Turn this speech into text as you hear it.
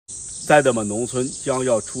在咱们农村将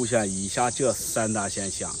要出现以下这3大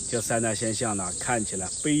现象。这3大现象呢，看起来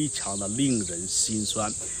非常的令人心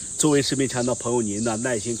酸。作为视频前的朋友，您呢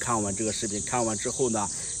耐心看完这个视频，看完之后呢，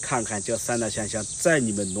看看这3大现象在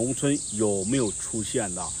你们农村有没有出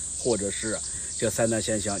现的，或者是这3大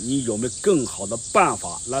现象你有没有更好的办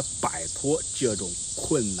法来摆脱这种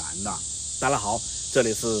困难呢？大家好，这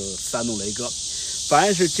里是山东雷哥。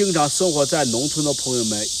凡是经常生活在农村的朋友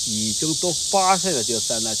们，已经都发现了这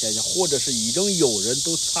3大现象，或者是已经有人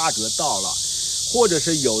都察觉到了，或者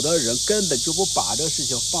是有的人根本就不把这个事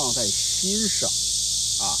情放在心上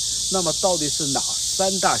啊。那么到底是哪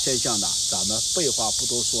3大现象呢？咱们废话不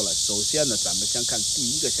多说了，首先呢，咱们先看第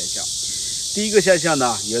一个现象。第一个现象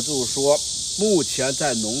呢，也就是说，目前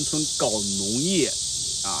在农村搞农业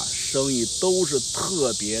啊，生意都是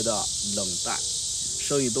特别的冷淡，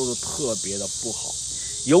生意都是特别的不好。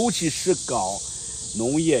尤其是搞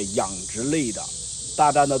农业养殖类的，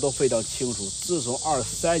大家呢都非常清楚，自从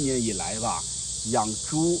23年以来吧，养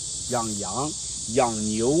猪、养羊、养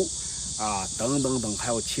牛啊等等等，还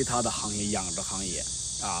有其他的行业，养殖行业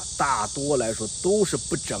啊，大多来说都是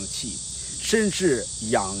不争气，甚至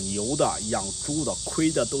养牛的、养猪的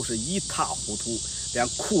亏的都是一塌糊涂，连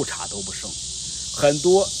裤衩都不剩。很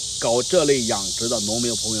多搞这类养殖的农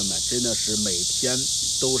民朋友们，真的是每天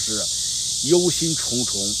都是忧心忡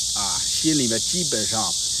忡啊，心里面基本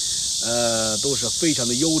上都是非常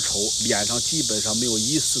的忧愁，脸上基本上没有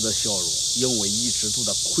一丝的笑容，因为一直都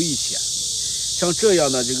在亏钱。像这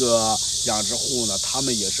样的这个养殖户呢，他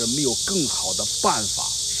们也是没有更好的办法，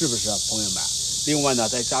是不是朋友们？另外呢，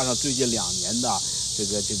再加上最近2年的这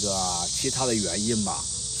个其他的原因吧，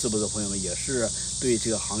是不是朋友们也是对这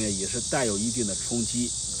个行业也是带有一定的冲击。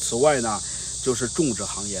此外呢，就是种植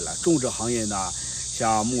行业了。种植行业呢，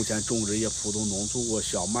像目前种植业普通农作物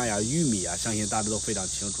小麦啊、玉米啊，相信大家都非常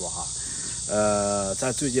清楚哈。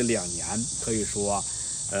在最近2年可以说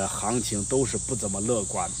行情都是不怎么乐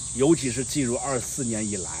观，尤其是进入24年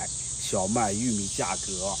以来，小麦、玉米价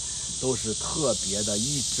格都是特别的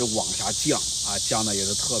一直往下降啊，降的也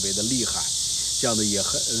是特别的厉害，这样的也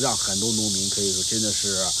让很多农民可以说真的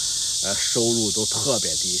是收入都特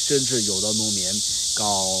别低，甚至有的农民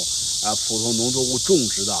搞普通农作物种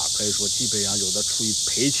植的，可以说基本上有的处于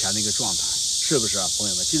赔钱的一个状态，是不是朋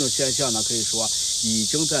友们？这种现象呢，可以说已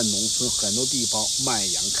经在农村很多地方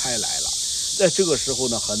蔓延开来了。在这个时候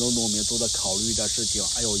呢，很多农民都在考虑的事情，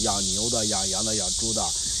哎呦，养牛的、养羊的、养猪的，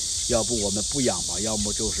要不我们不养吧，要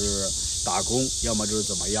么就是打工，要么就是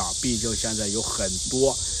怎么样。毕竟现在有很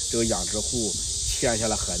多这个养殖户欠下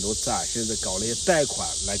了很多债，甚至搞了一些贷款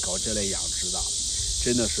来搞这类养殖的，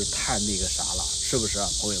真的是太那个啥了，是不是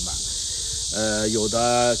朋友们？有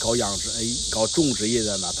的搞养殖、搞种植业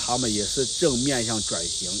的呢，他们也是正面向转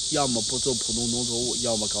型，要么不做普通农作物，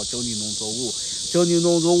要么搞增地农作物。增地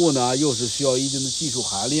农作物呢，又是需要一定的技术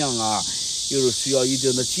含量啊，又是需要一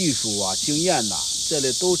定的技术啊、经验的，这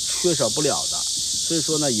类都缺少不了的。所以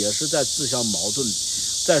说呢，也是在自相矛盾。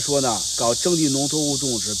再说呢，搞增地农作物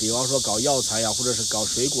种植，比方说搞药材呀，或者是搞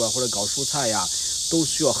水果或者搞蔬菜呀，都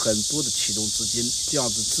需要很多的启动资金，这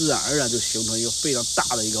样子自然而然就形成一个非常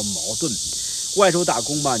大的一个矛盾。外出打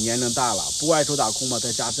工吧，年龄大了；不外出打工吧，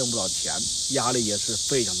在家挣不了钱，压力也是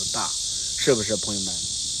非常的大，是不是朋友们？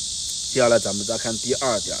接下来咱们再看第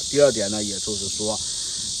二点。第二点呢，也就是说，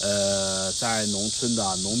在农村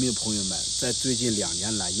的农民朋友们，在最近2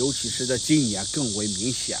年来，尤其是在今年更为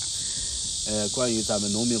明显。关于咱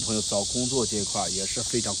们农民朋友找工作这一块也是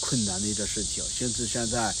非常困难的一个事情，甚至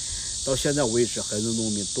到现在为止，很多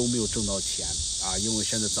农民都没有挣到钱啊，因为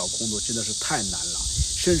现在找工作真的是太难了，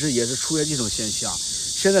甚至也是出现这种现象。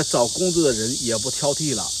现在找工作的人也不挑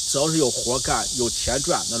剔了，只要是有活干、有钱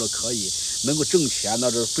赚，那就可以，能够挣钱，那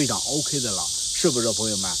就是非常 OK 的了，是不是朋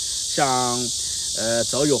友们？像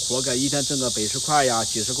只要有活干，一天挣个100块呀、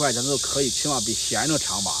几十块钱都可以，起码比闲着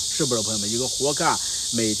长吧，是不是朋友们？有个活干，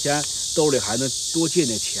每天兜里还能多进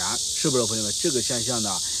点钱，是不是朋友们？这个现象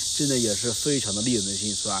呢，真的也是非常的令人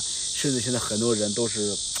心酸，甚至现在很多人都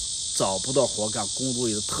是找不到活干，工作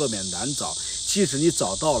也是特别难找，即使你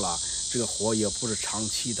找到了，这个活也不是长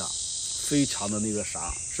期的，非常的那个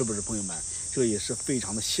啥，是不是朋友们？这也是非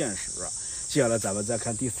常的现实。接下来咱们再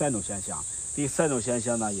看第3种现象。第3种现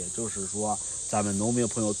象呢，也就是说咱们农民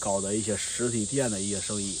朋友搞的一些实体店的一些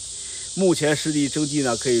生意。目前实体经济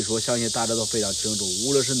呢，可以说相信大家都非常清楚，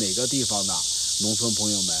无论是哪个地方的农村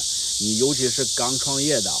朋友们，你尤其是刚创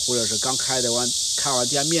业的，或者是刚开完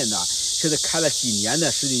店面的，现在开了几年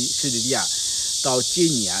的实体店，到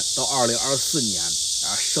今年到2024年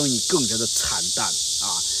啊，生意更加的惨淡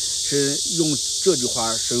啊，是用这句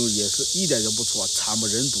话形容也是一点都不错，惨不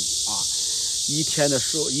忍睹啊。一天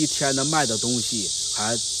的卖的东西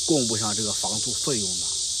还供不上这个房租费用呢，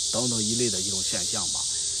等等一类的一种现象吧。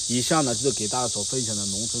以上呢就是给大家所分享的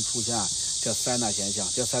农村出现这3大现象。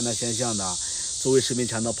这3大现象呢，作为视频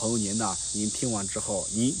前的朋友您听完之后，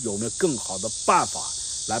您有没有更好的办法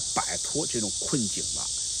来摆脱这种困境呢？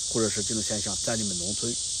或者是这种现象在你们农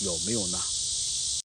村有没有呢？